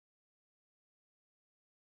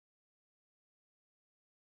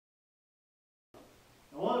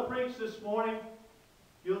preach this morning.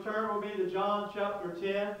 You'll turn with me to John chapter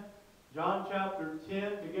 10. John chapter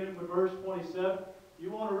 10, beginning with verse 27.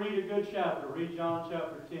 You want to read a good chapter, read John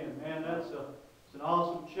chapter 10. Man, it's an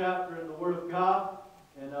awesome chapter in the Word of God.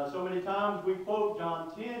 And so many times we quote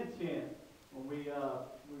John 10:10. When we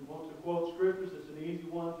want to quote scriptures, it's an easy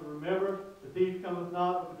one to remember. The thief cometh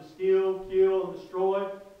not but to steal, kill, and destroy.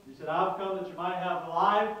 He said, I've come that you might have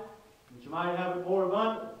life, that you might have it more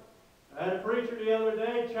abundantly. I had a preacher the other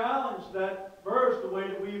day challenge that verse the way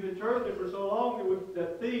that we've interpreted for so long,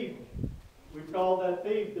 that thief, we've called that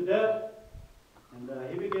thief the devil. And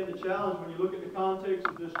he began to challenge, when you look at the context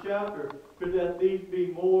of this chapter, could that thief be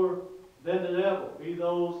more than the devil? Be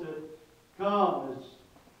those that come as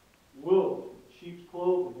wolves, sheep's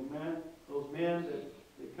clothing, amen? Those men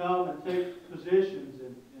that come and take positions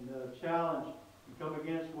and challenge and come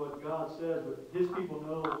against what God says, but His people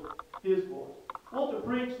know His voice. I want to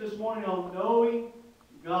preach this morning on knowing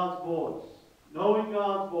God's voice. Knowing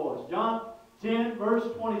God's voice. John 10, verse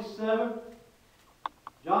 27.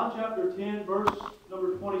 John chapter 10, verse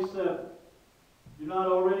number 27. If you're not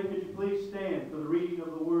already, could you please stand for the reading of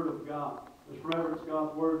the Word of God? Let's reverence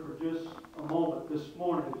God's Word for just a moment this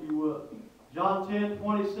morning, if you would. John 10,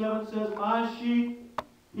 27 says, My sheep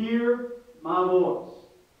hear my voice,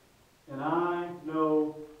 and I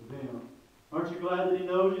know them. Aren't you glad that He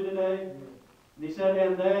knows you today? And He said,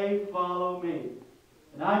 and they follow me.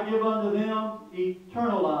 And I give unto them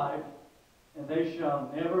eternal life, and they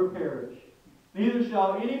shall never perish. Neither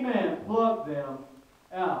shall any man pluck them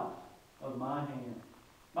out of my hand.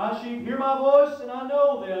 My sheep hear my voice, and I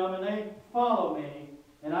know them, and they follow me.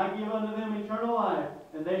 And I give unto them eternal life,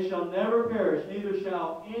 and they shall never perish. Neither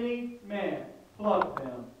shall any man pluck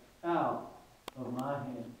them out of my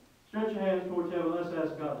hand. Stretch your hands towards heaven. Let's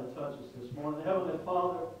ask God to touch us this morning. Heavenly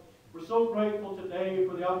Father, we're so grateful today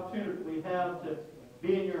for the opportunity we have to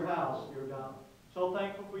be in your house, dear God. So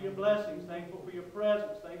thankful for your blessings, thankful for your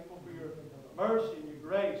presence, thankful for your mercy and your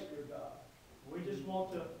grace, dear God. We just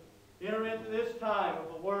want to enter into this time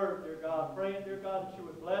of the Word, dear God, praying, dear God, that you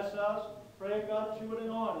would bless us, praying, God, that you would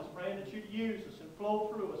anoint us, praying that you'd use us and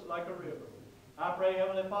flow through us like a river. I pray,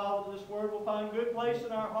 Heavenly Father, that this Word will find good place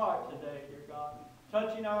in our heart today, dear God,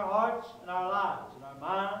 touching our hearts and our lives and our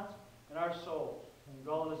minds and our souls, and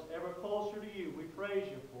drawing us ever closer to you. We praise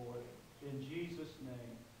you for it. In Jesus'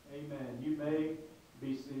 name, amen. You may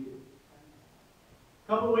be seated.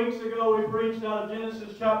 A couple of weeks ago, we preached out of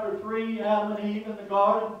Genesis chapter 3, Adam and Eve in the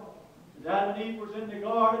garden. As Adam and Eve was in the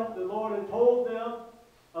garden, the Lord had told them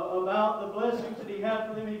about the blessings that He had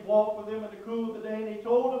for them. He walked with them in the cool of the day, and He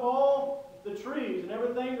told them all the trees and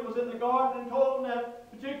everything that was in the garden, and told them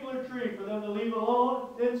that particular tree for them to leave alone.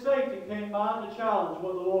 Then Satan came by to challenge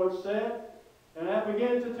what the Lord said. And that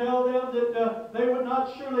began to tell them that they would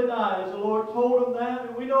not surely die, as the Lord told them that.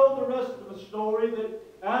 And we know the rest of the story, that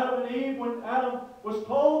Adam and Eve, when Adam was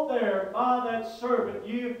told there by that serpent,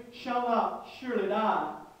 you shall not surely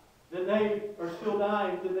die, that they are still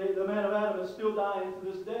dying. The man of Adam is still dying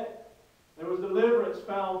to this day. There was deliverance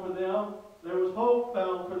found for them. There was hope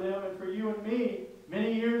found for them and for you and me.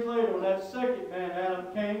 Many years later, when that second man,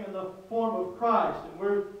 Adam, came in the form of Christ, and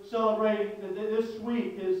we're celebrating this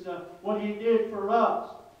week what He did for us.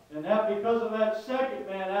 And that because of that second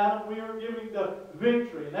man, Adam, we are giving the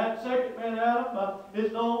victory. And that second man, Adam,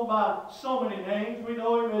 is known by so many names. We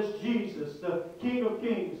know Him as Jesus, the King of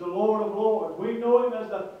Kings, the Lord of Lords. We know Him as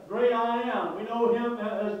the great I Am. We know Him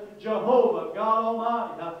as Jehovah, God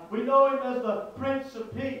Almighty. We know Him as the Prince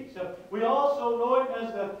of Peace. We also know Him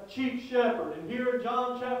as the Chief Shepherd. And here in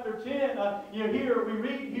John chapter 10, we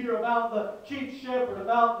read here about the Chief Shepherd,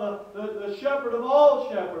 about the Shepherd of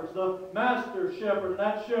all shepherds, the Master Shepherd, and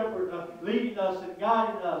that Shepherd leading us and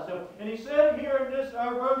guiding us. And He said here in this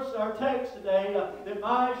our text today, that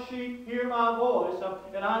my sheep hear my voice,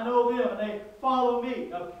 and I know them, and they follow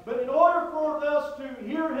me. But in order for us to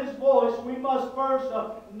hear His voice, we must first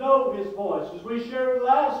know His voice. As we shared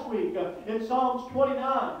last week in Psalms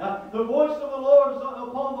 29, the voice of the Lord is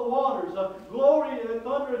upon the waters. Glory and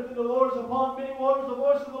thundereth in the Lord is upon many waters. The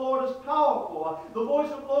voice of the Lord is powerful. The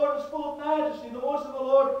voice of the Lord is full of majesty. The voice of the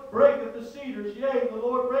Lord breaketh the cedars. Yea, the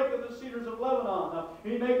Lord breaketh the cedars of Lebanon.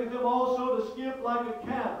 He maketh them also to skip like a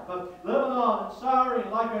calf. Lebanon and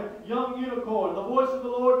Syrian like a young unicorn. The voice of the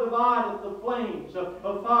Lord divideth the flames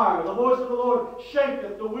of fire. The voice of the Lord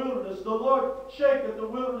shaketh the wilderness. The Lord shaketh the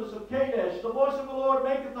wilderness of Kadesh. The voice of the Lord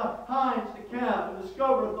maketh the hinds to calf, and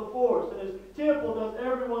discovereth the forest. And His temple does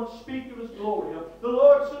everyone speak of His glory. The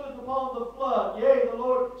Lord sitteth upon the flood. Yea, the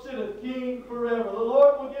Lord sitteth King forever. The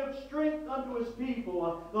Lord will give strength unto His people.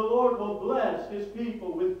 the Lord will bless His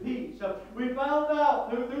people with peace. We found out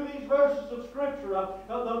through these verses of Scripture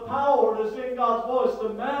the power that's in God's voice,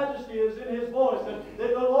 the majesty is in His voice, that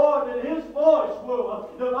the Lord, that His voice will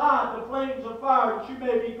divide the flames of fire that you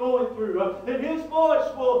may be going through, that His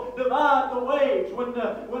voice will divide the waves when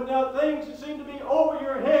things seem to be over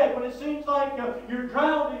your head, when it seems like you're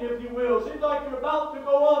drowning, if you will, it seems like you're about to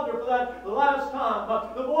go under for that last time.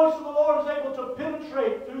 The voice of the Lord is able to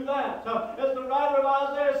penetrate through that. As the writer of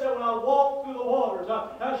Isaiah said, when I walk through the waters,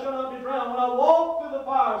 I shall not be drowned. When I walk through the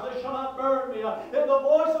fires, they shall not burn me. And the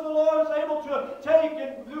voice of the Lord is able to take,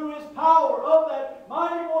 and through His power of that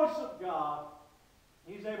mighty voice of God,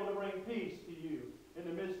 He's able to bring peace to you in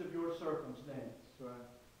the midst of your circumstance. Right.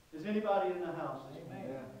 Is anybody in the house this morning?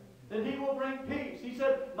 Yeah. That He will bring peace. He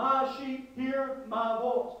said, my sheep hear my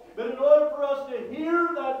voice. But in order for us to hear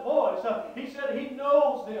that voice, He said He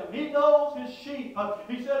knows them. He knows His sheep.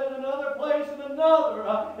 He said in another place, in another,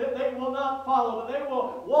 that they will not follow, but they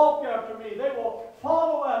will walk after me. They will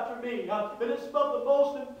follow after me. But it's of the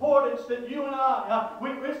most importance that you and I,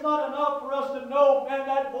 it's not enough for us to know, man,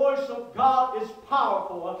 that voice of God is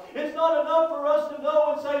powerful. It's not enough for us to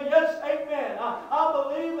know and say, yes, amen. I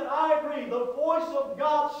believe and I agree. The voice of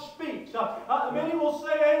God speaks. Many will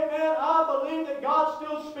say, amen. I believe that God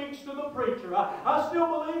still speaks to the preacher. I still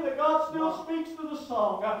believe that God still speaks to the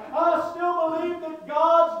song. I still believe that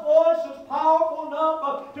God's voice is powerful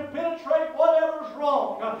enough to penetrate whatever's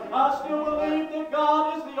wrong. I still believe that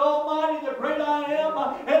God is the Almighty, the great I am,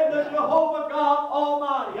 and the Jehovah God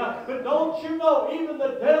Almighty. But don't you know, even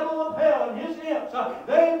the devil of hell and his imps,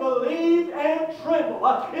 they believe and tremble.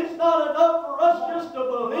 It's not enough for us just to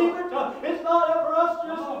believe it. It's not enough for us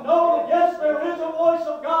just to know that, yes, there is a voice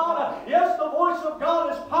of God. Yes, the voice of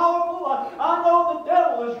God is powerful. I know the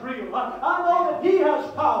devil is real. I know that he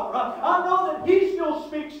has power. I know that he still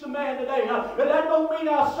speaks to man today. But that don't mean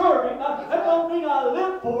I serve him. That don't mean I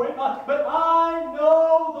live for him. But I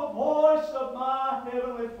know the voice of my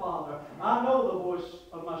Heavenly Father. I know the voice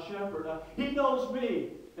of my shepherd. He knows me.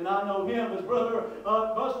 And I know him. As Brother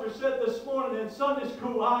Buster said this morning in Sunday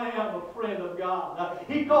school, I am a friend of God.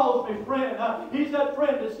 He calls me friend. He's that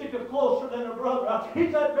friend that sticketh closer than a brother.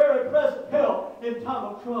 He's that very present help in time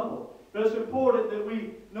of trouble. But it's important that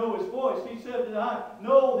we know His voice. He said that I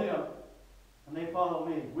know them, and they follow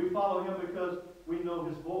me. We follow Him because we know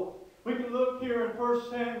His voice. We can look here in 1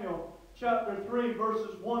 Samuel chapter 3,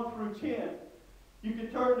 verses 1 through 10. You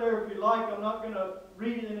can turn there if you like. I'm not going to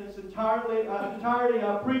read it in its entirety.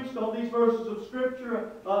 I preached on these verses of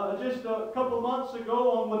Scripture just a couple of months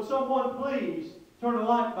ago on Would Someone Please Turn the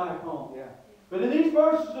Light Back On. Yeah. But in these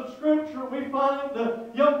verses of Scripture, we find the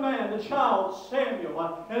young man, the child,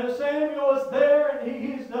 Samuel. And Samuel is there, and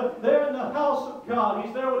he's there in the house of God.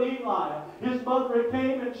 He's there with Eli. His mother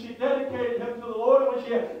came, and she dedicated him to the Lord. And when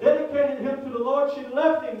she dedicated him to the Lord, she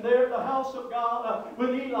left him there at the house of God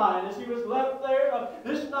with Eli. And as he was left there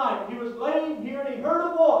this night, he was laying here, and he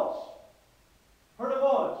heard a voice. Heard a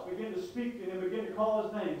voice begin to speak to him, begin to call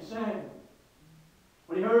his name, Samuel.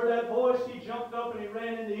 When he heard that voice, he jumped up and he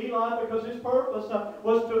ran into Eli because his purpose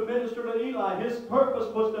was to minister to Eli. His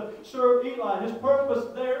purpose was to serve Eli. His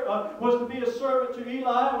purpose there was to be a servant to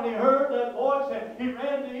Eli. When he heard that voice, he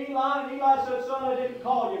ran to Eli, and Eli said, son, I didn't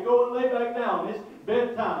call you. Go and lay back down. It's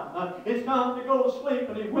bedtime. It's time to go to sleep.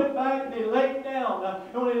 And he went back and he laid down.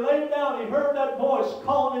 And when he laid down, he heard that voice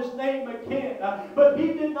calling his name again. But he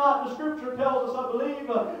did not, the Scripture tells us, I believe,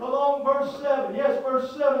 along verse 7. Yes,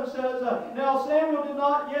 verse 7 says, now Samuel did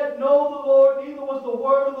not yet know the Lord, neither was the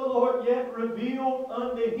word of the Lord yet revealed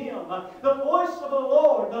unto him. The voice of the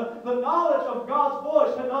Lord, the knowledge of God's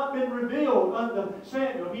voice had not been revealed unto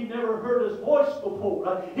Samuel. He never heard his voice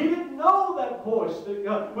before. He didn't know that voice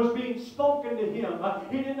that was being spoken to him.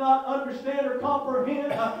 He did not understand or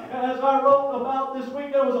comprehend. As I wrote about this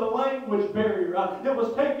week, there was a language barrier that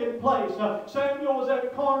was taking place. Samuel was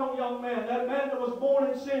that carnal young man, that man that was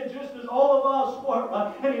born in sin just as all of us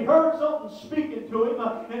were. And he heard something speaking to him.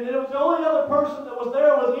 And it was the only other person that was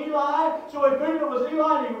there was Eli. So he figured it was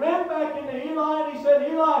Eli, and he ran back into Eli, and he said,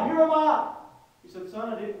 Eli, here am I. He said,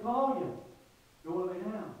 son, I didn't call you. Go and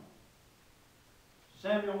lay down.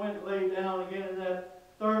 Samuel went and laid down again, and that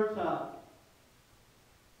third time,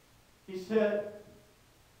 he said,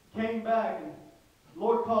 came back, and the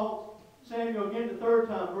Lord called Samuel again the third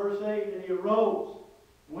time, verse 8, and he arose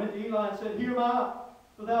and went to Eli and said, here am I,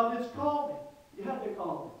 for thou didst call me. You had to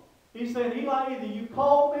call me. He said, Eli, either you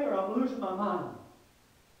called me or I'm losing my mind.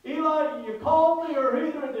 Eli, you called me, or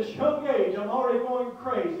either at this young age I'm already going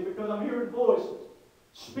crazy because I'm hearing voices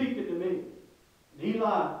speaking to me. And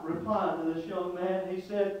Eli replied to this young man, he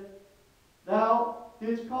said, thou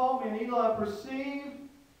didst call me. And Eli perceived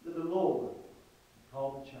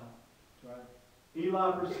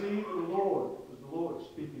Eli perceived that the Lord was the Lord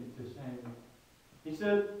speaking to Samuel. He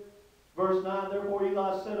said, verse 9, therefore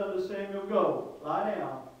Eli said unto Samuel, go, lie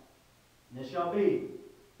down, and it shall be,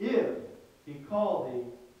 if he call thee,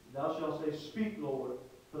 thou shalt say, speak, Lord,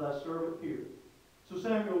 for thy servant heareth. So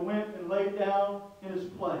Samuel went and lay down in his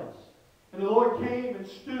place. And the Lord came and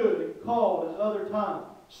stood and called as other time,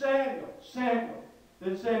 Samuel, Samuel.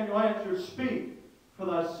 Then Samuel answered, speak, for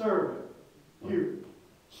thy servant heareth.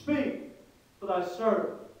 Speak, for thy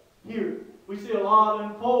servant heareth. We see a lot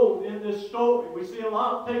unfold in this story. We see a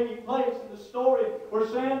lot taking place in the story where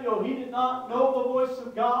Samuel, he did not know the voice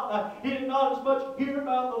of God. He did not as much hear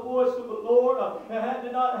about the voice of the Lord. And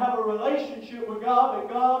did not have a relationship with God,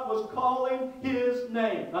 but God was calling his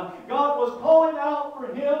name. God was calling out for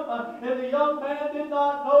him, and the young man did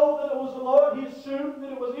not know that it was the Lord. He assumed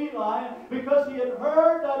that it was Eli because he had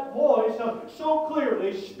heard that voice so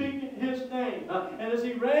clearly speaking his name. And as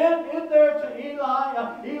he ran in there to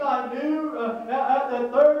Eli, Eli knew at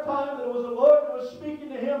that third time that it was the Lord that was speaking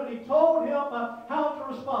to him, and he told him how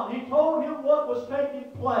to respond. He told him what was taking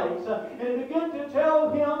place, and he began to tell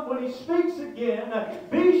him when he speaks again,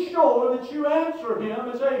 be sure that you answer him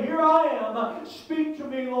and say, here I am, speak to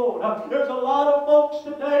me, Lord. There's a lot of folks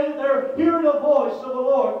today, they're hearing a voice of the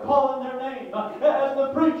Lord calling their name as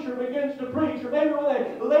the preacher begins to preach, or maybe when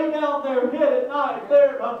they lay down their head at night,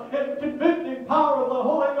 their convicting power of the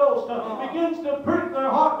Holy Ghost begins to prick their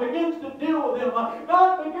heart, begins to deal with them.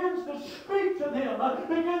 God begins to speak to them,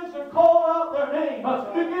 begins to call out their name,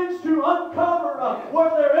 begins to uncover where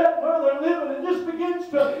they're at, where they're living, and just begins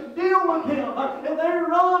to deal with them. And they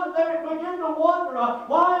run and they begin to wonder,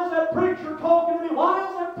 why is that preacher talking to me? Why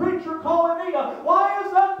is that preacher calling me? Why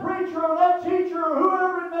is that preacher or that teacher or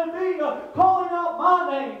whoever it may be calling out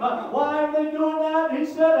my name? Why are they doing that? He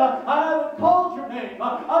said, I haven't called your name.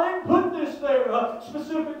 I didn't put this there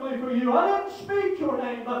specifically for you. I didn't speak your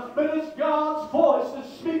name, but it's God's voice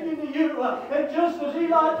that's speaking to you. And just as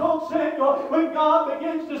Eli told Samuel, when God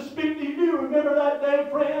begins to speak to you, remember that day,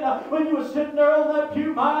 friend, when you were sitting there on that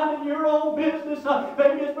pew minding your own business.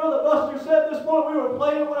 Maybe as Brother Buster said this morning, we were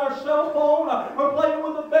playing with our cell phone, or playing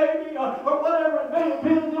with a baby, or whatever it may have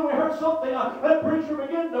been, and then we heard something, that preacher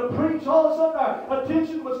began to preach. All of a sudden our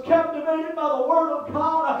attention was captivated by the Word of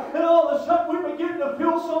God, and all of a sudden we began to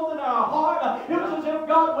feel something in our heart. It was as if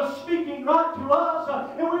God was speaking right to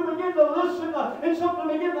us, and we began to listen, and something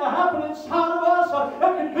began to happen inside of us,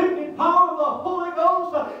 a convicting power of the Holy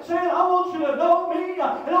Ghost, saying, I want you to know me, and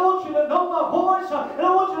I want you to know my voice, and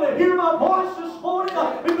I want you to hear my voice this morning,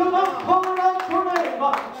 because I'm calling out your name,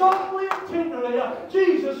 softly and tenderly.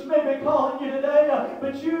 Jesus may be calling you today,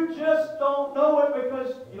 but you just don't know it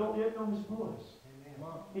because you don't yet know His voice.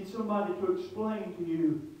 Need somebody to explain to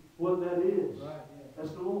you what that is.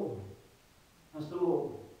 That's the Lord. That's the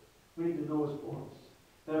Lord. We need to know His voice.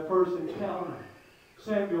 That first encounter,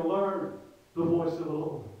 Samuel learned the voice of the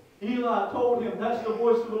Lord. Eli told him, that's the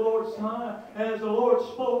voice of the Lord's son. And as the Lord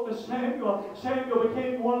spoke to Samuel, Samuel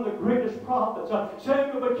became one of the greatest prophets.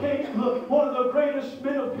 Samuel became one of the greatest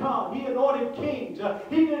men of God. He anointed kings.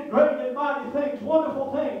 He did great and mighty things,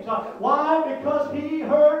 wonderful things. Why? Because he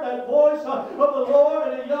heard that voice of the Lord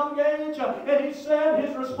at a young age. And he said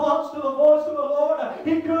his response to the voice of the Lord,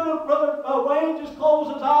 he could have, Brother Wayne, just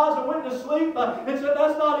closed his eyes and went to sleep and said,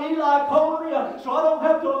 that's not Eli calling me, so I don't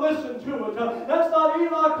have to listen to it. That's not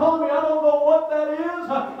Eli calling me. I don't know what that is.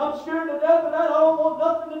 I'm scared to death of that. I don't want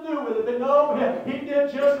nothing to do with it. But no, he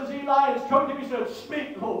did just as Eli instructed him. He said,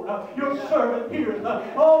 speak, Lord. Your servant heareth.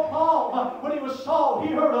 Oh, Paul, when he was Saul,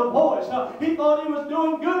 he heard a voice. He thought he was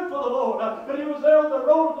doing good for the Lord. But he was there on the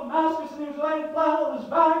road to Damascus, and he was laying flat on his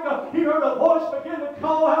back. He heard a voice begin to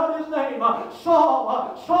call out his name.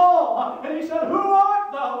 Saul, Saul. And he said, who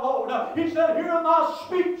art thou, Lord? He said, here am I,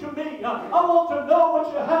 speak to me. I want to know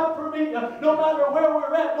what you have for me. No matter where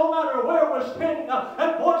we're at, no matter where we're standing,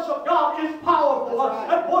 that voice of God is powerful.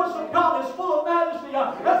 That voice of God is full of majesty.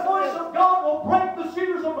 That voice of God will break the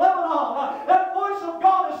cedars of Lebanon. That voice of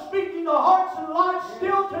God is speaking to hearts and lives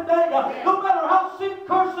still today. No matter how sick,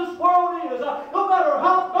 cursed this world is, no matter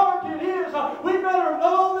how dark it is, we better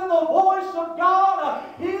know that the voice of God,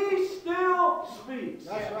 He still speaks.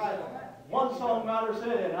 That's right. One songwriter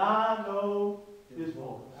said it, I know His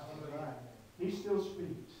voice. He still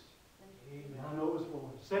speaks. I know His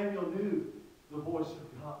voice. Samuel knew the voice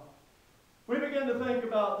of God. We begin to think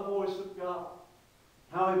about the voice of God,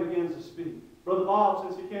 how He begins to speak. Brother Bob,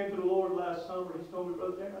 since he came to the Lord last summer, he's told me,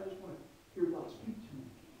 Brother James, I just want to hear God speak to me.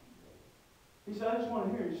 He said, I just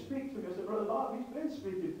want to hear Him speak to me. I said, Brother Bob, He's been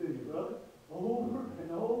speaking to you, brother, over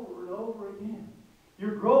and over and over again.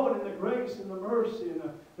 You're growing in the grace and the mercy and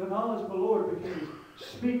the knowledge of the Lord because He's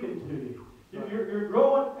speaking to you. You're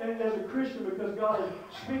growing as a Christian because God is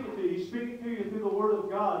speaking to you. He's speaking to you through the Word of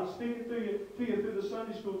God. He's speaking to you through the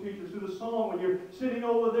Sunday school teachers, through the song, when you're sitting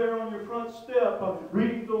over there on your front step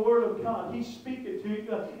reading the Word of God. He's speaking to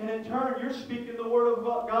you. And in turn, you're speaking the Word of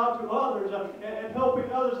God to others and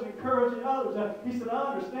helping others and encouraging others. He said,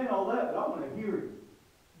 I understand all that, but I want to hear you.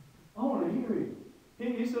 I want to hear you.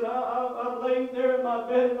 He said, I'm laying there in my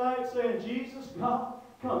bed at night saying, Jesus, God,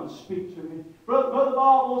 come and speak to me. Brother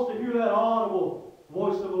Bob wants to hear that audible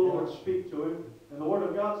voice of the Lord speak to him. And the Word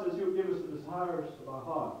of God says He'll give us the desires of our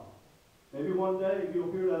heart. Maybe one day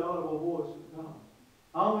you'll hear that audible voice of God.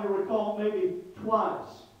 I only recall maybe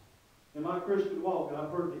twice in my Christian walk that I've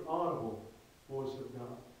heard the audible voice of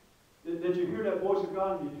God. Did you hear that voice of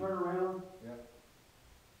God and you turn around? Yeah.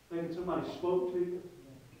 Thinking somebody spoke to you?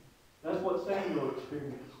 That's what Samuel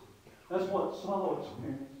experienced. That's what Saul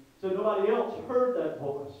experienced. So nobody else heard that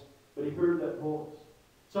voice, but he heard that voice.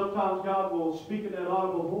 Sometimes God will speak in that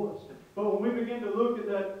audible voice. But when we begin to look at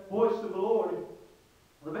that voice of the Lord,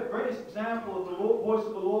 the greatest example of the voice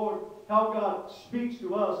of the Lord, how God speaks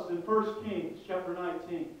to us, is in 1 Kings chapter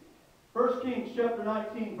 19. 1 Kings chapter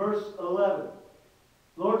 19, verse 11.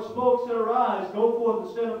 The Lord spoke, said, Arise, go forth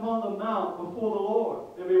and stand upon the mount before the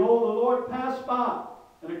Lord. And behold, the Lord passed by,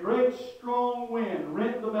 and a great strong wind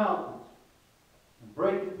rent the mountains, and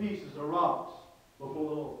brake in pieces the rocks before the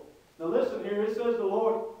Lord. Now listen here, it says the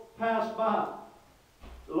Lord passed by.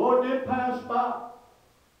 The Lord did pass by.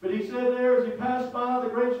 But he said there, as he passed by, the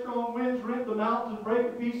great strong winds rent the mountains and brake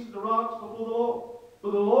in pieces the rocks before the Lord.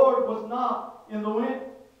 For the Lord was not in the wind.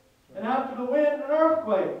 And after the wind, an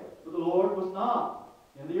earthquake. But the Lord was not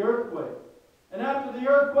in the earthquake. And after the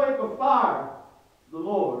earthquake, a fire. The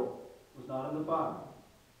Lord was not in the fire.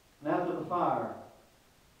 And after the fire,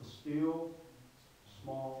 a still,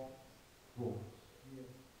 small voice. Yes.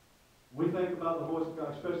 We think about the voice of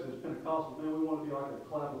God, especially as Pentecostals, man, we want to be like a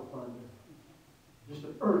clap of thunder. Just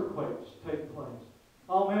an earthquake take place.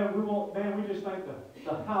 Oh man, we just think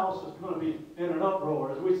the house is going to be in an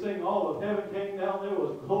uproar. As we sing, all of heaven came down, there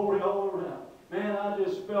was glory all around. Man, I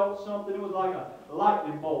just felt something. It was like a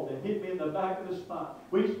lightning bolt that hit me in the back of the spine.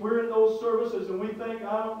 We're in those services and we think,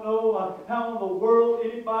 I don't know how in the world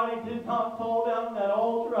anybody did not fall down on that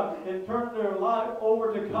altar and turn their life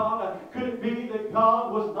over to God. Could it be that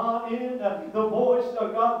God was not in the voice,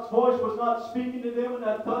 God's voice was not speaking to them in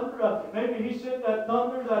that thunder? Maybe He sent that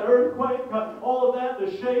thunder, that earthquake, all of that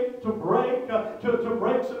to shake, to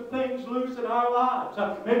break some things loose in our lives.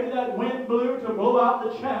 Maybe that wind blew to blow out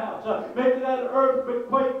the chaffs. Maybe that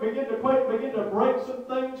earthquake begin to break some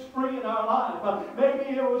things free in our life. Maybe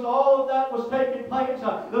it was all of that was taking place.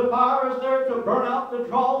 The fire is there to burn out the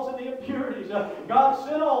dross and the impurities. God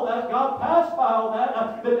sent all that. God passed by all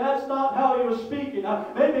that. But that's not how He was speaking.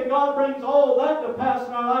 Maybe God brings all that to pass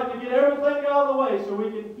in our life to get everything out of the way so we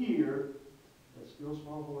can hear that still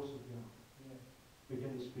small voice of God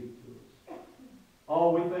begin to speak to us.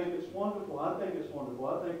 Oh, we think it's wonderful. I think it's wonderful.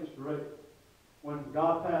 I think it's great when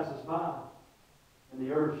God passes by and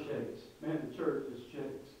the earth shakes. Man, the church just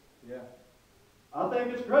shakes. Yeah. I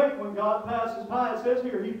think it's great when God passes by. It says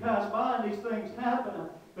here, He passed by and these things happen.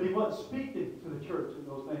 But He wasn't speaking to the church in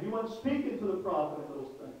those things. He wasn't speaking to the prophet in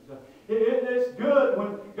those things. It's good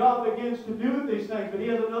when God begins to do these things, but He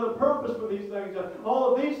has another purpose for these things.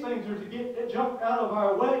 All of these things are to jump out of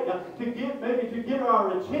our way, to get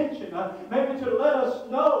our attention, maybe to let us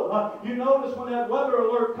know. You notice when that weather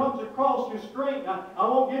alert comes across your screen. I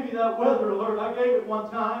won't give you that weather alert. I gave it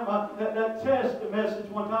one time, that test message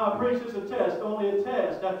one time. I preached as a test, only a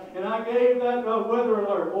test. And I gave that weather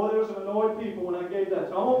alert. Boy, there's some annoyed people when I gave that.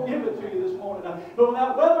 So I won't give it to you this morning. But when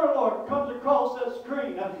that weather alert comes across that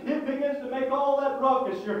screen, it begins to make all that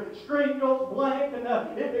ruckus. Your screen goes blank and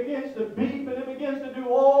it begins to beep and it begins to do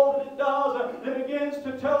all that it does. It begins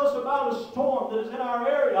to tell us about a storm that is in our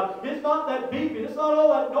area. It's not that beeping. It's not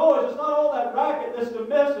all that noise. It's not all that racket. That's the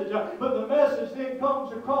message. But the message then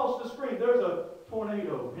comes across the screen. There's a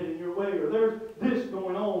tornado heading your way, or there's this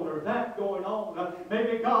going on, or that going on.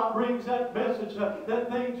 Maybe God brings that message,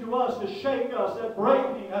 that thing to us to shake us, that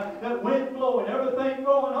breaking, that wind blowing, everything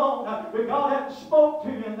going on. But God hadn't spoke to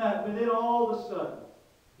you in that, but then all of a sudden,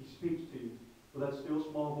 He speaks to you with that still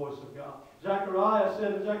small voice of God. Zechariah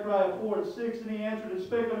said in Zechariah 4:6, and he answered and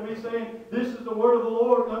spake unto me, saying, This is the word of the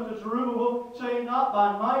Lord unto Zerubbabel, saying, Not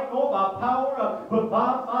by might nor by power, but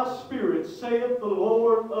by my Spirit, saith the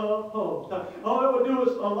Lord of hosts. Oh, it would do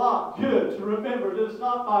us a lot good to remember that it's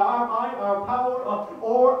not by our might, our power,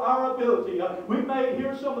 or our ability. We may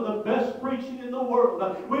hear some of the best preaching in the world.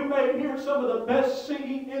 We may hear some of the best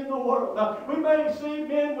singing in the world. We may see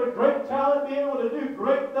men with great talent being able to do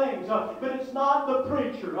great things. But it's not the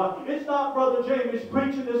preacher. It's not Brother Jamie's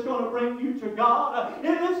preaching that's going to bring you to God.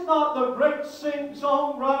 It's not the great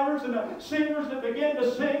songwriters and the singers that begin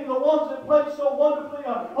to sing, the ones that play so wonderfully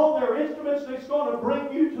on their instruments that's going to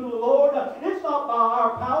bring you to the Lord. It's not by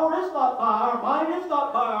our power. It's not by our might. It's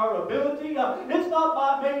not by our ability. It's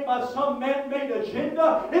not made by some man-made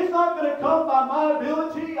agenda. It's not going to come by my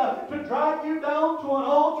ability to drag you down to an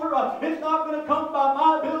altar. It's not going to come by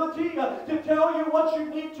my ability to tell you what you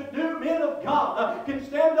need to do. Men of God can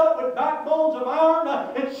stand up with backbones of iron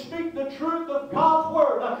and speak the truth of God's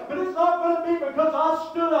Word. But it's not going to be because I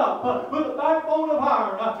stood up with a backbone of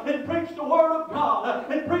iron and preached the Word of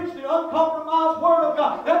God and preached the uncompromised Word of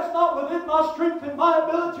God. That's not within my strength and my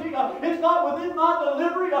ability. It's not within my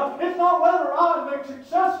delivery. It's not whether I'm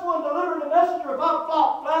successful in delivering the message or if I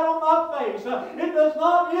flop flat on my face. It does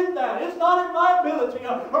not in that. It's not in my ability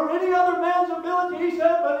or any other man's ability, he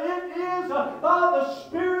said, but it is by the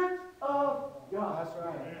Spirit of God. That's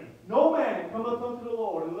right. No man cometh unto the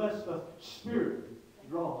Lord unless the Spirit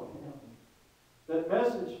draweth him. That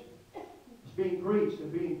message is being preached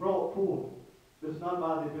and being brought forth. It's not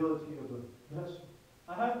by the ability of the vessel.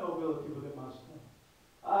 I have no ability within myself.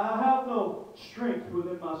 I have no strength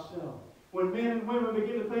within myself. When men and women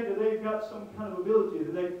begin to think that they've got some kind of ability,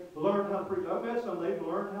 that they've learned how to preach. I've met some, they've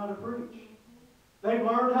learned how to preach. They've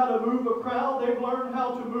learned how to move a crowd. They've learned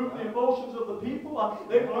how to move the emotions of the people.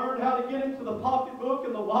 They've learned how to get into the pocketbook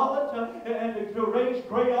and the wallet and to raise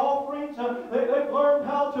great offerings. They've learned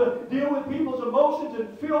how to deal with people's emotions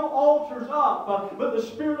and fill altars up. But the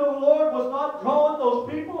Spirit of the Lord was not drawing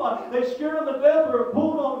those people. They scared them to death or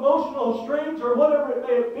pulled on emotional strings or whatever it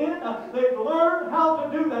may have been. They've learned how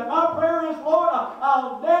to do that. My prayer is, Lord,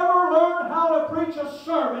 I'll never learn how to preach a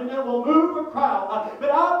sermon that will move a crowd.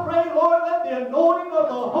 But I pray, Lord, let the anointing of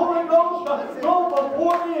the Holy Ghost go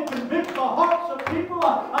before me and convict the hearts of people.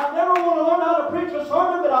 I never want to learn how to preach a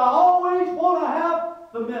sermon, but I always want to have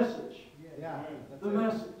the message. The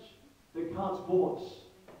message that God's voice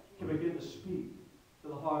can begin to speak to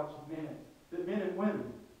the hearts of men, that men and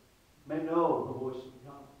women may know the voice of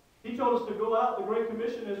God. He told us to go out. The Great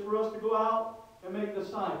Commission is for us to go out and make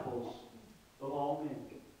disciples of all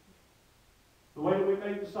men. The way that we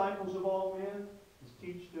make disciples of all men is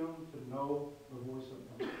teach them to know the voice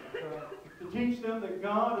of God. To teach them that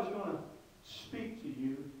God is going to speak to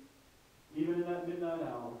you even in that midnight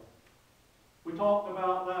hour. We talked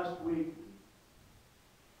about last week,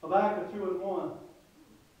 Habakkuk 2:1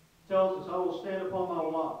 tells us, I will stand upon my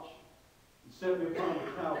watch and set me upon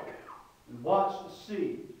the tower and watch to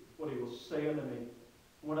see what he will say unto me,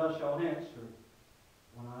 what I shall answer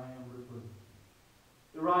when I am reproved.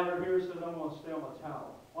 The writer here says, I'm going to stay on my tower.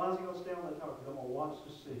 Why is he going to stay on that tower? Because I'm going to watch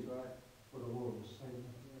to see what the Lord will say to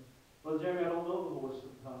me. Brother Jamie, I don't know the voice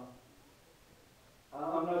of God.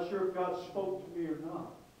 I'm not sure if God spoke to me or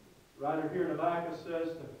not. The writer here in Habakkuk says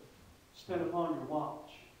to stand upon your watch.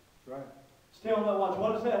 That's right. Stay on that watch.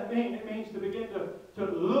 What does that mean? It means to begin to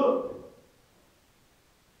look,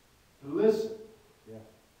 to listen. Yeah.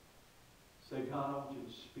 Say, God, I want you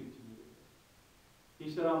to speak to me.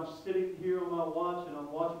 He said, I'm sitting here on my watch and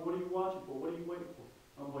I'm watching. What are you watching for? What are you waiting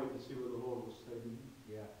for? I'm waiting to see what the Lord will say to me.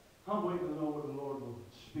 Yeah. I'm waiting to know what the Lord will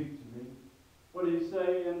speak to me. What did he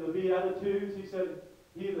say in the Beatitudes? He said,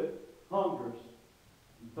 he that hungers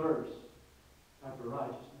and thirsts after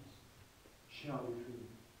righteousness shall be filled.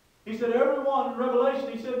 He said, everyone in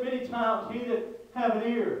Revelation, he said many times, he that have an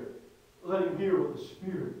ear, let him hear what the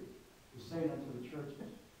Spirit is saying unto the churches.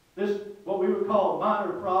 This, what we would call a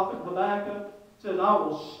minor prophet, Habakkuk, says, I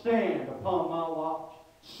will stand upon my watch.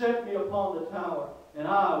 Set me upon the tower, and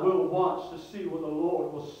I will watch to see what the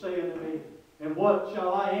Lord will say unto me. And what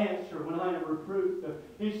shall I answer when I am reproved?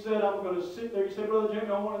 He said, I'm going to sit there. He said, Brother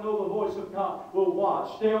Jamie, I want to know the voice of God. We'll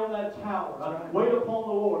watch. Stay on that tower. Wait upon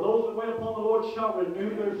the Lord. Those that wait upon the Lord shall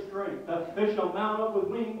renew their strength. They shall mount up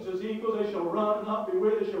with wings as eagles. They shall run and not be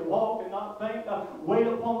weary. They shall walk and not faint. Wait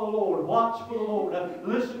upon the Lord. Watch for the Lord.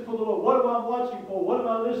 Listen for the Lord. What am I watching for? What am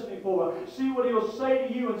I listening for? See what He'll say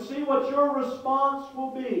to you and see what your response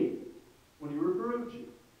will be when He reproves you.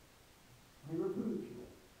 When He reproves you.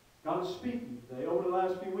 God is speaking today. Over the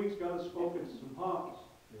last few weeks, God has spoken to some hearts.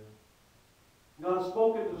 Yeah. God has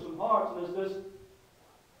spoken to some hearts. And as this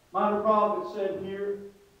minor prophet said here,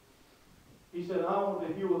 he said, I want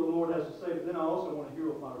to hear what the Lord has to say, but then I also want to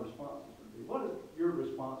hear what my response is going to be. What is your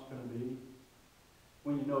response going to be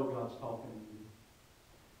when you know God's talking to you?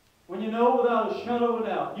 When you know without a shadow of a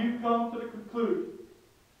doubt, you come to the conclusion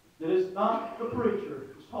that it's not the preacher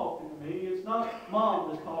who's talking to me. It's not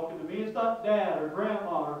mom that's talking to me. It's not dad or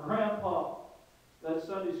grandma or grandpa, that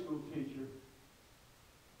Sunday school teacher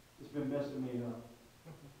that's been messing me up.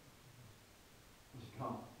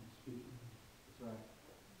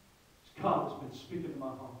 been speaking to my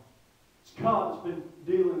heart. It's God that's been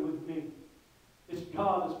dealing with me. It's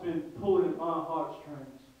God that's been pulling at my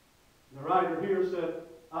heartstrings. And the writer here said,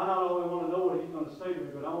 I not only want to know what he's going to say to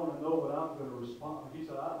me, but I want to know what I'm going to respond. He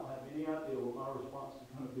said, I don't have any idea what my response is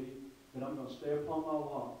going to be, but I'm going to stay upon my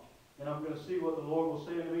watch. And I'm going to see what the Lord will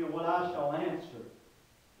say to me and what I shall answer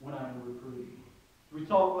when I am reproved. We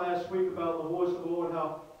talked last week about the voice of the Lord,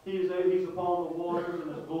 how He's upon the waters,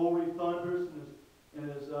 and His glory thunders, and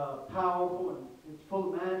is powerful, and it's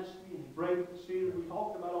full of majesty, and He breaks the sea. We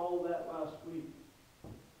talked about all of that last week.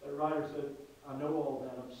 That writer said, I know all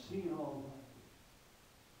that. I've seen all that.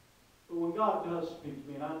 But when God does speak to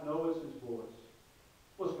me, and I know it's His voice,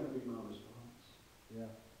 what's going to be my response? Yeah.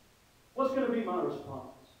 What's going to be my response?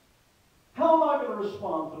 How am I going to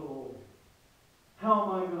respond to the Lord? How am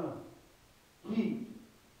I going to heed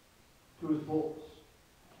to His voice?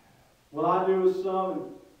 Will I do as some and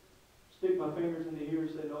stick my fingers in the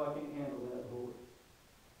ears and say, no, I can't handle that, Lord.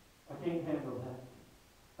 I can't handle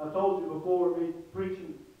that. I told you before, me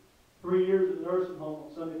preaching 3 years in the nursing home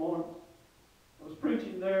on Sunday mornings. I was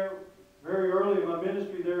preaching there very early in my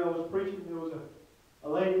ministry there. I was preaching. There was a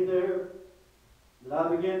lady there that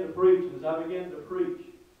I began to preach. And as I began to preach,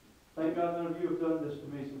 thank God none of you have done this to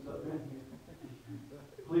me since I've been here.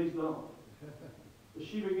 Please don't. But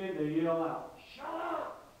she began to yell out, shut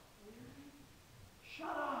up! Shut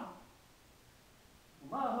up!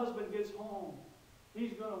 When my husband gets home,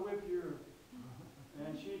 he's going to whip your...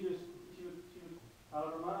 And she was out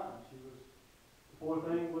of her mind. The poor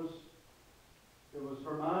thing was,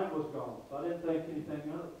 her mind was gone. So I didn't think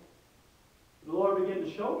anything of it. The Lord began to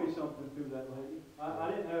show me something through that lady. I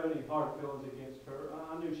didn't have any hard feelings against her.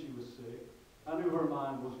 I knew she was sick. I knew her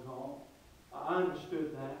mind was gone. I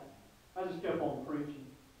understood that. I just kept on preaching.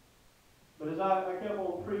 But as I kept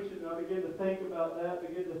on preaching, I began to think about that,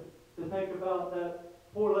 began to think about that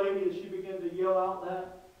poor lady as she began to yell out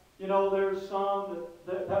that. You know, there's some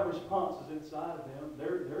that response is inside of them.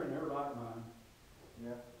 They're in their right mind.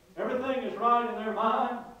 Yeah. Everything is right in their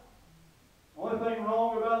mind. The only thing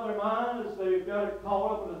wrong about their mind is they've got it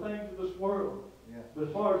caught up in the things of this world. Yeah. But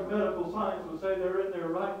as far as medical science would say, they're in their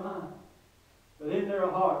right mind. But in their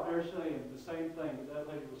heart, they're saying the same thing that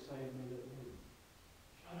lady was saying to me that day.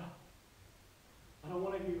 Shut up. I don't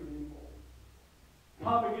want to hear it anymore.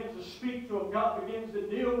 God begins to speak to them. God begins to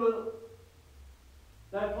deal with them.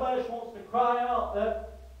 That flesh wants to cry out.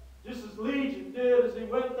 That just as Legion did as he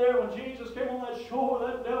went there when Jesus came on that shore,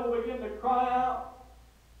 that devil began to cry out.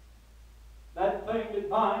 That thing that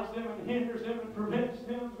binds them and hinders them and prevents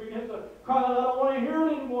them begins to cry out, I don't want to hear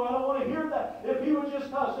it anymore. I don't want to hear that. If he would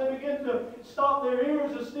just hush, they begin to stop their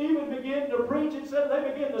ears. As Stephen began to preach, it said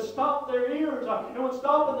they began to stop their ears. And when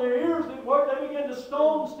stopping their ears didn't work, they began to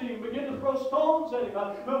stone Stephen, began to throw stones at him.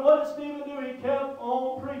 But what did Stephen do? He kept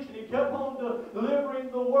on preaching. He kept on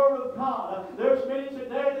delivering the Word of God. There's many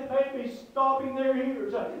today that may be stopping their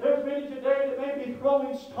ears. There's many today that may be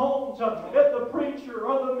throwing stones at the preacher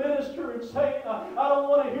or the minister and saying, I don't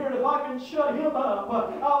want to hear it. If I can shut him up,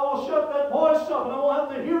 I will shut that voice up and I won't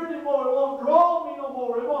have to hear it anymore. It won't draw me no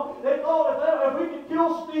more. They thought if we could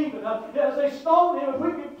kill Stephen, as they stoned him, if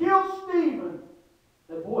we could kill Stephen,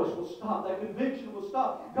 that voice will stop. That conviction will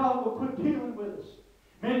stop. God will quit dealing with us.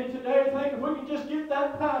 Many today think if we can just get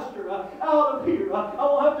that pastor out of here, I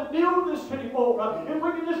won't have to deal with this anymore. If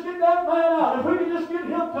we can just get that man out, if we can just get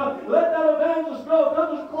him to let that evangelist go, if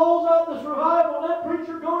they'll just close out this revival and that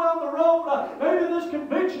preacher go down the road, maybe this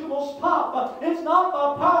conviction will stop. It's not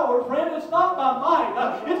by power, friend. It's not by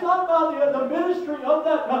might. It's not by the ministry of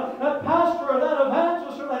that pastor or that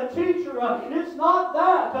evangelist or that teacher. It's not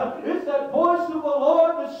that. It's that voice of the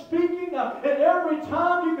Lord that's speaking. And every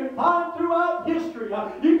time you can find throughout history,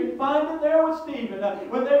 you can find it there with Stephen.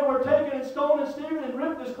 When they were taking and stoning Stephen and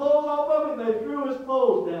ripped his clothes off of him, they threw his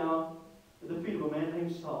clothes down at the feet of a man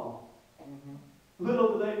named Saul. Mm-hmm.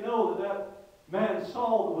 Little did they know that man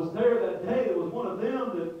Saul that was there that day, that was one of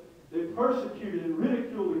them that they persecuted and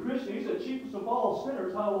ridiculed the Christians. He's the chiefest of all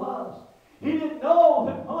sinners I was. He didn't know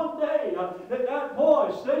that one day that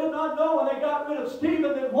voice, they did not know when they got rid of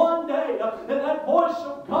Stephen that one day that voice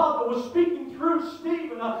of God that was speaking through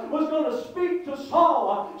Stephen was going to speak to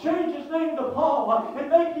Saul, change his name to Paul, and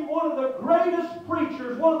make him one of the greatest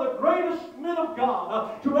preachers, one of the greatest men of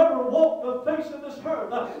God to ever walk the face of this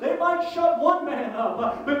earth. They might shut one man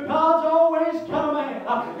up, but God's always got a man.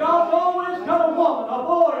 God's always got a woman, a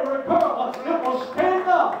boy or a girl that will stand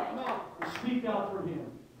up and speak out for him.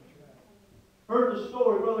 Heard the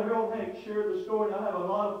story. Brother Harold Hanks shared the story. I have a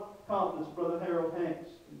lot of confidence, Brother Harold Hanks,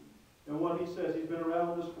 in what he says. He's been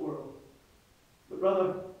around this world. But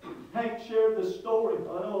Brother Hanks shared this story.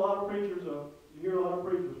 I know a lot of preachers you hear a lot of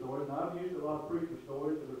preacher stories, and I've used a lot of preacher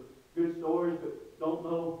stories that are good stories, but don't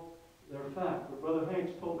know their fact. But Brother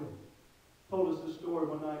Hanks told us this story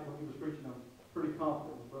one night when he was preaching. I'm pretty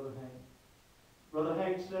confident with Brother Hanks. Brother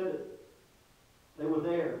Hanks said that they were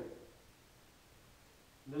there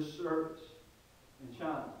in this service in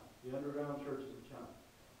China, the underground churches of China.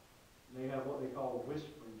 They have what they call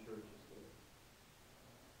whispering churches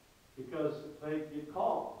there. Because they get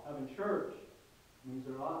caught having church, means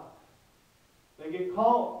their life. They get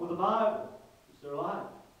caught with the Bible, it's their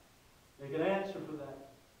life. They get answer for that.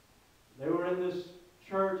 They were in this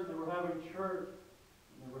church, and they were having church.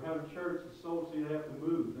 And they were having church, and so they have to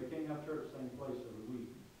move. They can't have church the same place every week.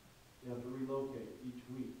 They have to relocate each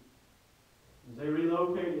week. As they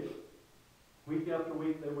relocated, week after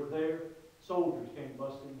week, they were there. Soldiers came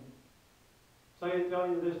busting in. So I tell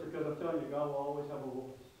you this because I'm telling you, God will always have a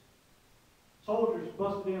voice. Soldiers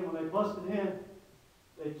busted in. When they busted in,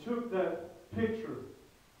 they took that picture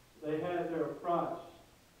they had there of Christ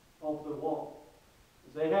off the wall.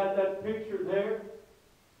 As they had that picture there,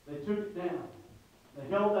 they took it down. They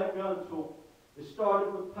held that gun to them. It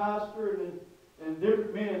started with pastor and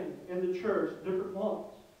different men in the church, different ones.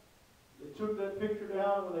 They took that picture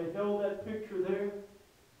down. When they held that picture there,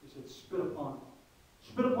 they said, spit upon it.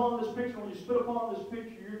 Spit upon this picture. When you spit upon this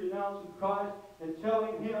picture, you're denouncing Christ and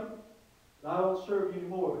telling Him that I don't serve you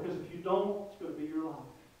anymore. Because if you don't, it's going to be your life.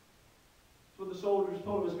 That's what the soldiers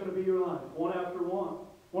told them. It's going to be your life. One after one.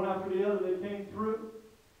 One after the other, they came through.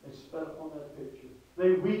 They spat upon that picture.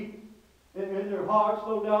 They weep. In their hearts,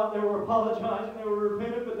 no doubt, they were apologizing, they were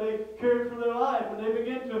repentant, but they cared for their life. And they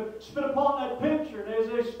began to spit upon that picture. And as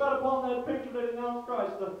they spat upon that picture, they denounced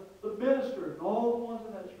Christ, the minister, and all the ones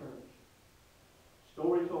in that church.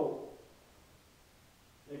 Story told.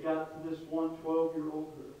 They got to this one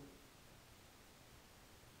 12-year-old girl.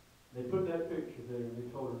 They put that picture there, and they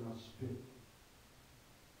told her, now spit.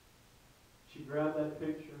 She grabbed that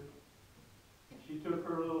picture. She took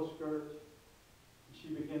her little skirt, and she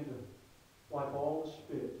began to wipe all the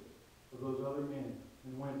spit of those other men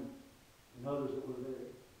and women and others that were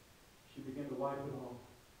there. She began to wipe it off.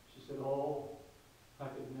 She said, oh, I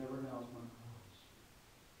could never announce my cross.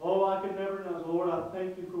 Oh, I could never announce. Lord, I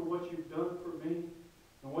thank you for what you've done for me.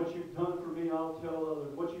 And what you've done for me, I'll tell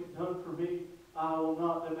others. What you've done for me, I will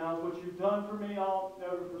not denounce. What you've done for me, I'll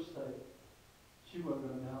never forsake. She wasn't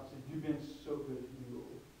going to announce it. You've been so good to me,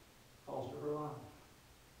 Lord. Cost her life.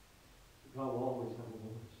 God will always have a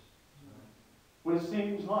voice. When it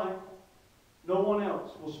seems like no one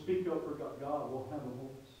else will speak up for God, God will have a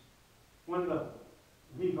voice. When the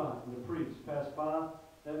Levite and the priest passed by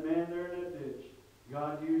that man there in that ditch,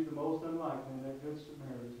 God used the most unlikely in that good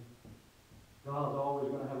Samaritan. God's always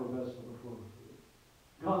going to have a vessel before him.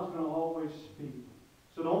 God's going to always speak.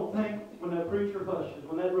 So don't think when that preacher hushes,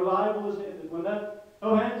 when that revival is ended, when that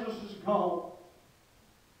evangelist is gone,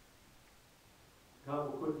 God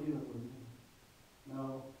will quit dealing with me.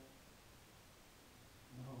 No.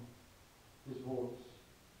 His voice.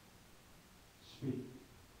 Speak.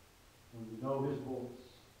 When you know His voice,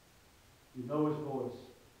 you know His voice.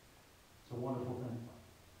 It's a wonderful thing.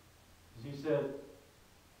 As He said,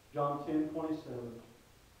 John 10:27,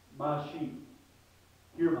 my sheep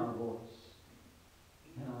hear my voice,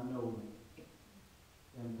 and I know them,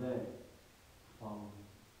 and they follow me.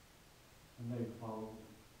 And they follow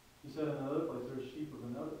me. He said in another place, there's sheep of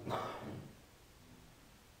another pasture.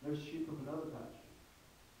 There's sheep of another pasture.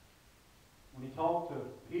 When He talked to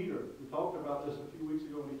Peter, we talked about this a few weeks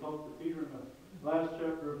ago when He talked to Peter in the last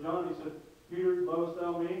chapter of John. He said, Peter, lovest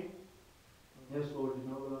thou me? Yes, Lord, you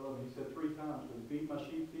know that I love you. He said 3 times, feed my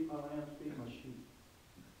sheep, feed my lambs, feed my sheep.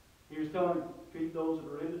 He was telling him, feed those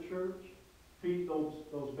that are in the church, feed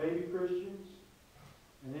those baby Christians.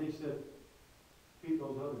 And then He said, feed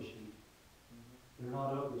those other sheep. They're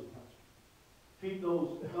not of this pasture. Feed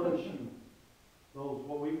those other sheep. Those,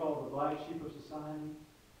 what we call the black sheep of society.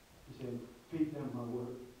 He said, feed them my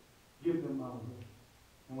word. Give them my word.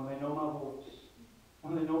 And when they know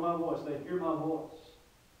my voice, they hear my voice,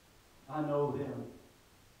 I know them.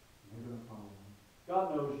 And they're going to follow me.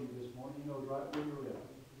 God knows you this morning. He knows right where you're at.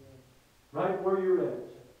 Right where you're at.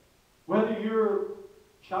 Whether you're a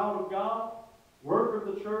child of God, worker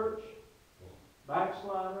of the church,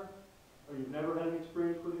 backslider, or you've never had an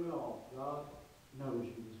experience with Him at all, God knows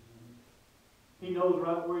you this morning. He knows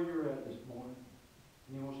right where you're at this morning.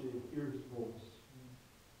 And He wants you to hear His voice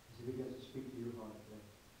as He begins to speak to your heart today.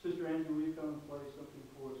 Sister Angie, will you come and play something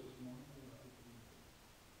for us this morning?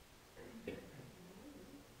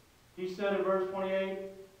 He said in verse 28,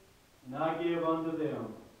 and I give unto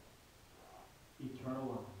them eternal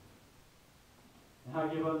life. And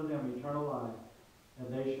I give unto them eternal life,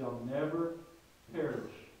 and they shall never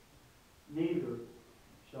perish, neither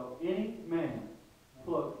shall any man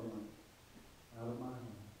pluck them out of my hand.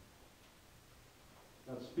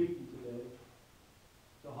 God's speaking today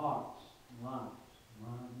to hearts and lives,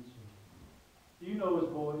 minds and souls. Do you know His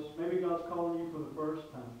voice? Maybe God's calling you for the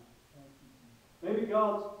first time. Maybe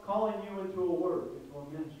God's calling you into a work, into a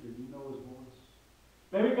ministry. Do you know His voice?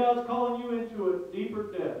 Maybe God's calling you into a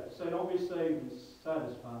deeper depth. Say, don't be saved and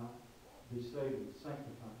satisfied. Be saved and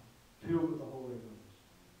sanctified. Filled with the Holy Ghost.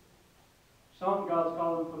 Some God's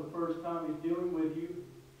calling for the first time. He's dealing with you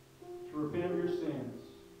to repent of your sins.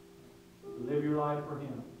 To live your life for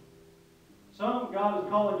Him. Some God is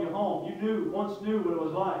calling you home. You once knew what it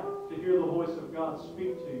was like to hear the voice of God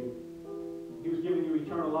speak to you. He was giving you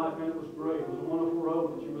eternal life, man. It was great. It was a wonderful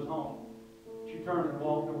road that you was home. But you turned and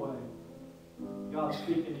walked away. God's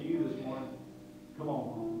speaking to you this morning. Come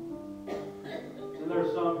on home. And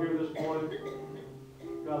there's some here this morning.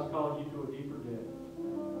 God's calling you to a deeper depth.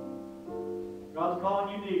 God's calling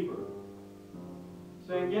you deeper.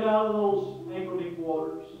 Saying, get out of those ankle-deep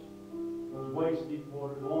waters. Those waist-deep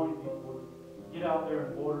waters, loin-deep waters. Get out there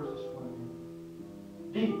in waters to swim in.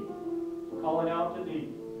 Deep. Calling out to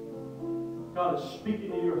deep. God is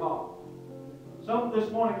speaking to your heart. Some this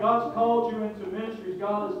morning, God's called you into ministries.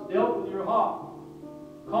 God has dealt with your heart.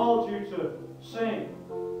 Called you to sing,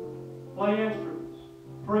 play instruments,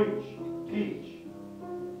 preach, teach.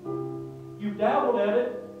 You've dabbled at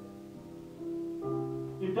it.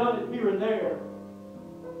 You've done it here and there.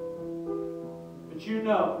 But you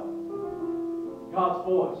know God's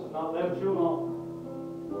voice has not left you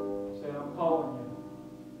alone. He said, I'm calling you.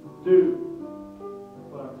 Do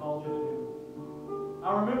what I called you to do.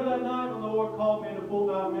 I remember that night when the Lord called me into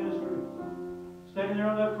full-time ministry. Standing there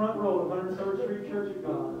on that front row of 103rd Street Church of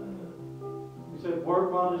God. He said,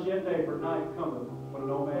 work while it is yet day, for night cometh when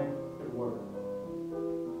no man could work.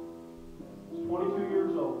 I was 22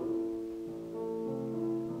 years old.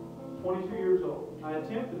 22 years old. I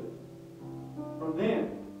attempted it. From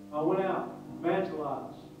then, I went out,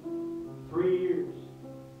 evangelized. 3 years.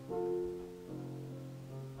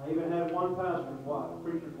 I even had one pastor's wife,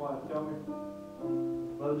 preacher's wife, tell me,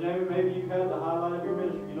 Brother Jamie, maybe you've had the highlight of your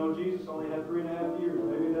ministry. You know, Jesus only had 3.5 years.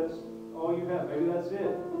 Maybe that's all you have. Maybe that's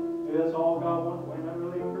it. Maybe that's all God wants. Well, that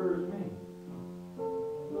really encouraged me.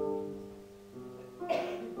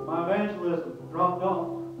 My evangelism dropped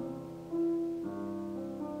off.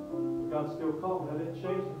 But God still called me. That didn't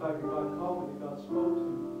change the fact that God called me, that God spoke to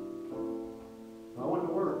me. I went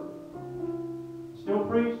to work. Still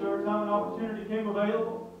preached every time an opportunity came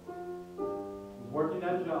available. I was working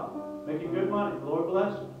that job. Making good money. The Lord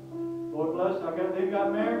bless them. Lord bless them. They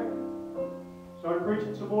got married. Started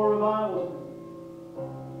preaching some more revivals.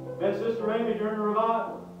 Met Sister Amy during the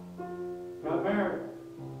revival. Got married.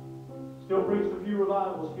 Still preached a few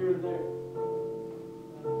revivals here and there.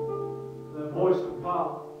 The voice of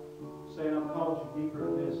God saying, I've called you deeper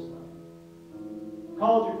than this. I've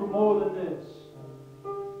called you for more than this.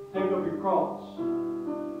 Take up your cross.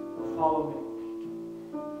 Follow me.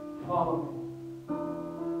 Follow me.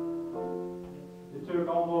 It took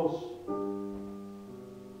almost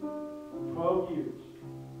 12 years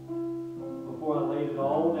before I laid it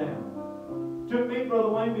all down. It took me, Brother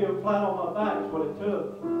Wayne, being flat on my back is what it took.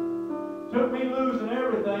 It took me losing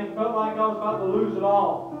everything. Felt like I was about to lose it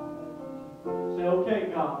all. Say,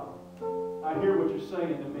 okay, God, I hear what you're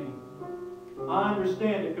saying to me. I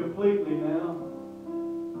understand it completely now.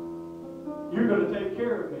 You're going to take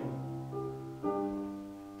care of me.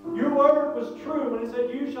 Your word was true when it said,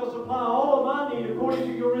 you shall supply all of my need according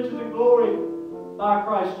to your riches and glory by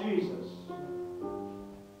Christ Jesus.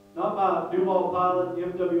 Not by Duval Pilot,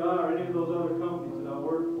 FWI, or any of those other companies that I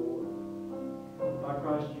work for. By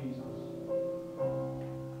Christ Jesus.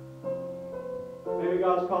 Maybe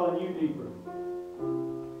God's calling you deeper.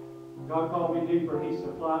 God called me deeper. He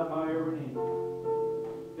supplied my every need.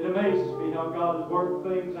 It amazes me how God has worked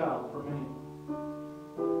things out for me.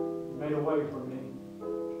 Made a way for me.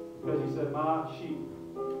 Because He said, my sheep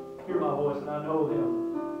hear my voice and I know them.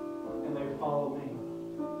 And they follow me.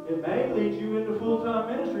 It may lead you into full-time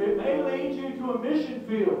ministry. It may lead you to a mission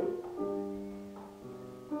field.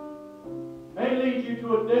 It may lead you to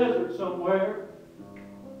a desert somewhere.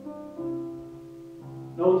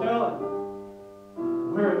 No telling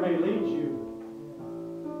where it may lead you.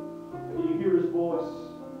 But do you hear His voice?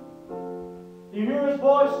 Do you hear His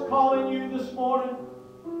voice calling you this morning?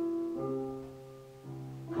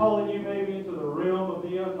 Calling you maybe into the realm of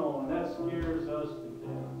the unknown. And that scares us to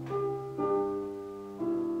death.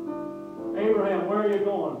 Abraham, where are you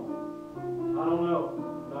going? I don't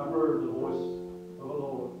know. But I've heard the voice of the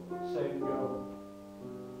Lord saying go.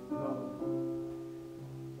 Go.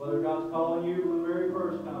 Whether brother, God's calling you for the very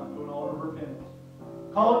first time to an altar of repentance.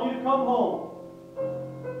 Calling you to come home.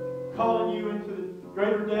 Calling you into the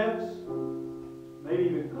greater depths. Maybe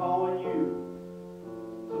even calling you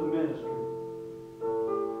to the ministry.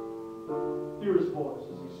 Hear His voice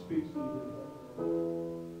as He speaks to you today.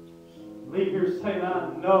 Leave here saying,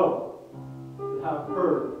 I know that I've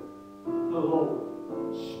heard the Lord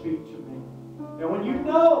speak to me. And when you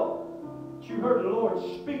know that you heard the Lord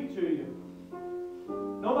speak to you,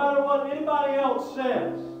 no matter what anybody else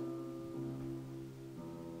says,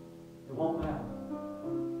 it won't matter.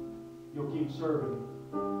 You'll keep serving Him.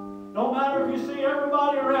 No matter if you see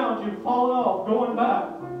everybody around you falling off, going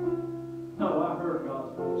back. No, I heard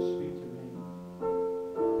God's voice speak to me.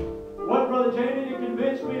 What Brother Jamie didn't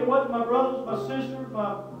convince me, it wasn't my brothers, my sisters,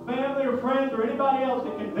 my family or friends or anybody else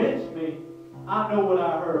that convinced me. I know what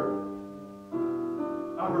I heard.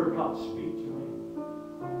 I heard God speak to me.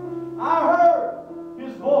 I heard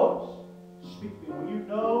His voice speak to me. When you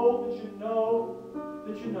know that you know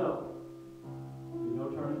that you know, there's no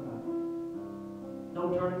turning back. No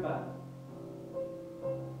turning back.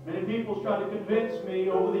 Many people's tried to convince me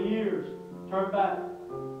over the years, turn back.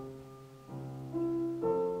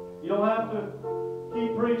 You don't have to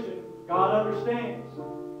keep preaching. God understands.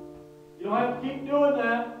 You don't have to keep doing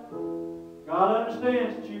that. God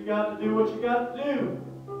understands that you've got to do what you got to do.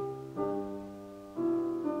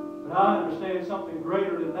 But I understand something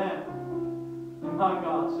greater than that. And my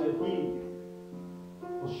God said He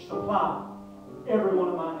will supply every one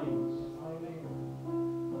of my needs.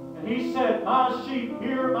 And He said, my sheep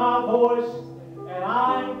hear my voice, and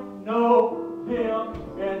I know them,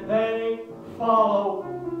 and they follow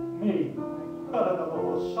me.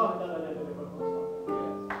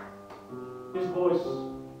 His voice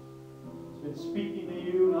has been speaking to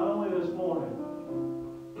you not only this morning,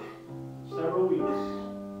 several weeks,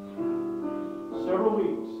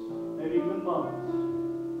 maybe even months,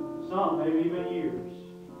 some maybe even years.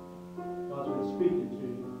 God's been speaking to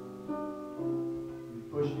you. You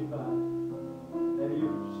pushed Him back. Maybe you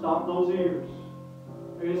stopped those ears.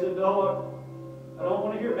 Maybe you said, no, I don't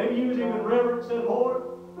want to hear it. Maybe you was even reverent and said, Lord,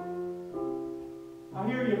 I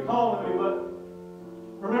hear you calling me, but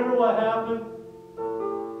remember what happened?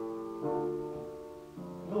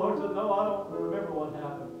 The Lord said, no, I don't remember what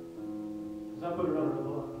happened. Because I put it under the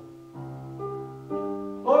blood.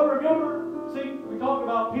 Lord, remember, see, we talked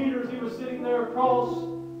about Peter as he was sitting there across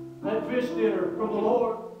that fish dinner from the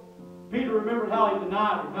Lord. Peter remembered how he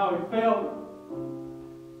denied Him, how he failed Him.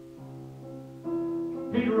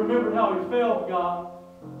 Peter remembered how he failed God.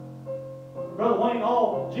 Brother Wayne,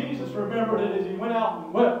 Jesus remembered it as he went out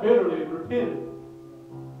and wept bitterly and repented.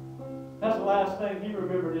 That's the last thing he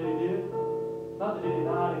remembered that he did. Not that he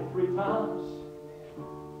denied Him 3 times.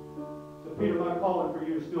 So Peter, my calling for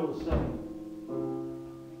you is still the same.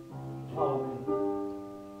 Follow me.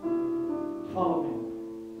 Follow me.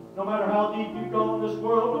 No matter how deep you've gone in this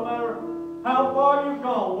world, no matter how far you've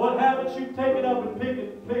gone, what habits you've taken up and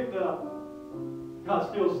picked up, God's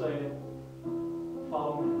still saying,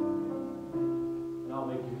 follow me, and I'll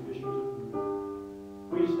make you fishers of men.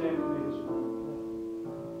 Will you stand with me this morning?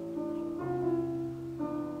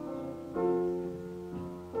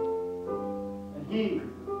 And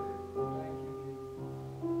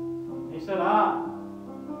He said, I,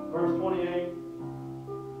 verse 28,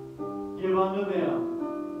 give unto them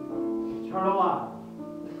eternal life.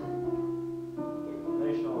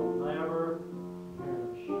 They shall never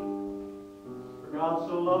perish. For God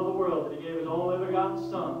so loved the world that He gave His only begotten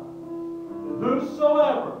Son, that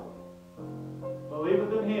whosoever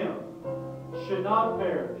believeth in Him should not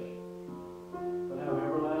perish, but have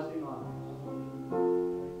everlasting life.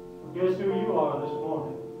 Guess who you are this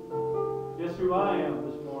morning? Guess who I am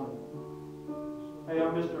this morning? Hey,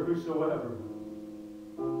 I'm Mr. Whosoever.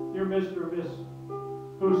 You're Mr. or Miss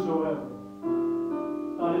Whosoever.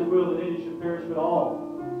 Not His will that any should perish, but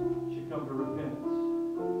all should come to repentance.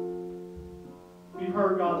 If you've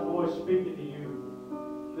heard God's voice speaking to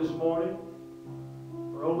you this morning,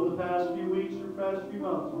 or over the past few weeks or past few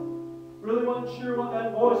months, really wasn't sure what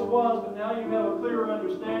that voice was, but now you have a clearer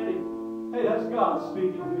understanding. Hey, that's God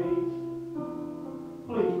speaking to me.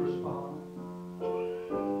 Please respond.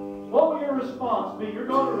 What will your response be? You're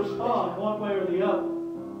going to respond one way or the other.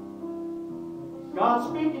 God's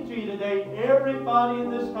speaking to you today. Everybody in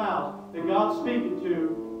this house that God's speaking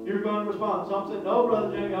to, you're going to respond. Some said, no,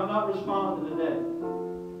 Brother Jamie, I'm not responding today.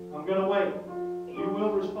 I'm going to wait. You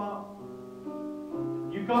will respond.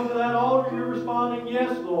 You come to that altar, you're responding,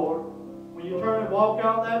 yes, Lord. When you turn and walk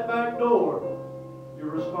out that back door, your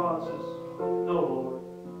response is, no, Lord.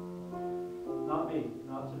 Not me.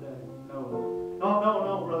 Not today. No, Lord.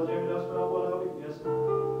 No, Brother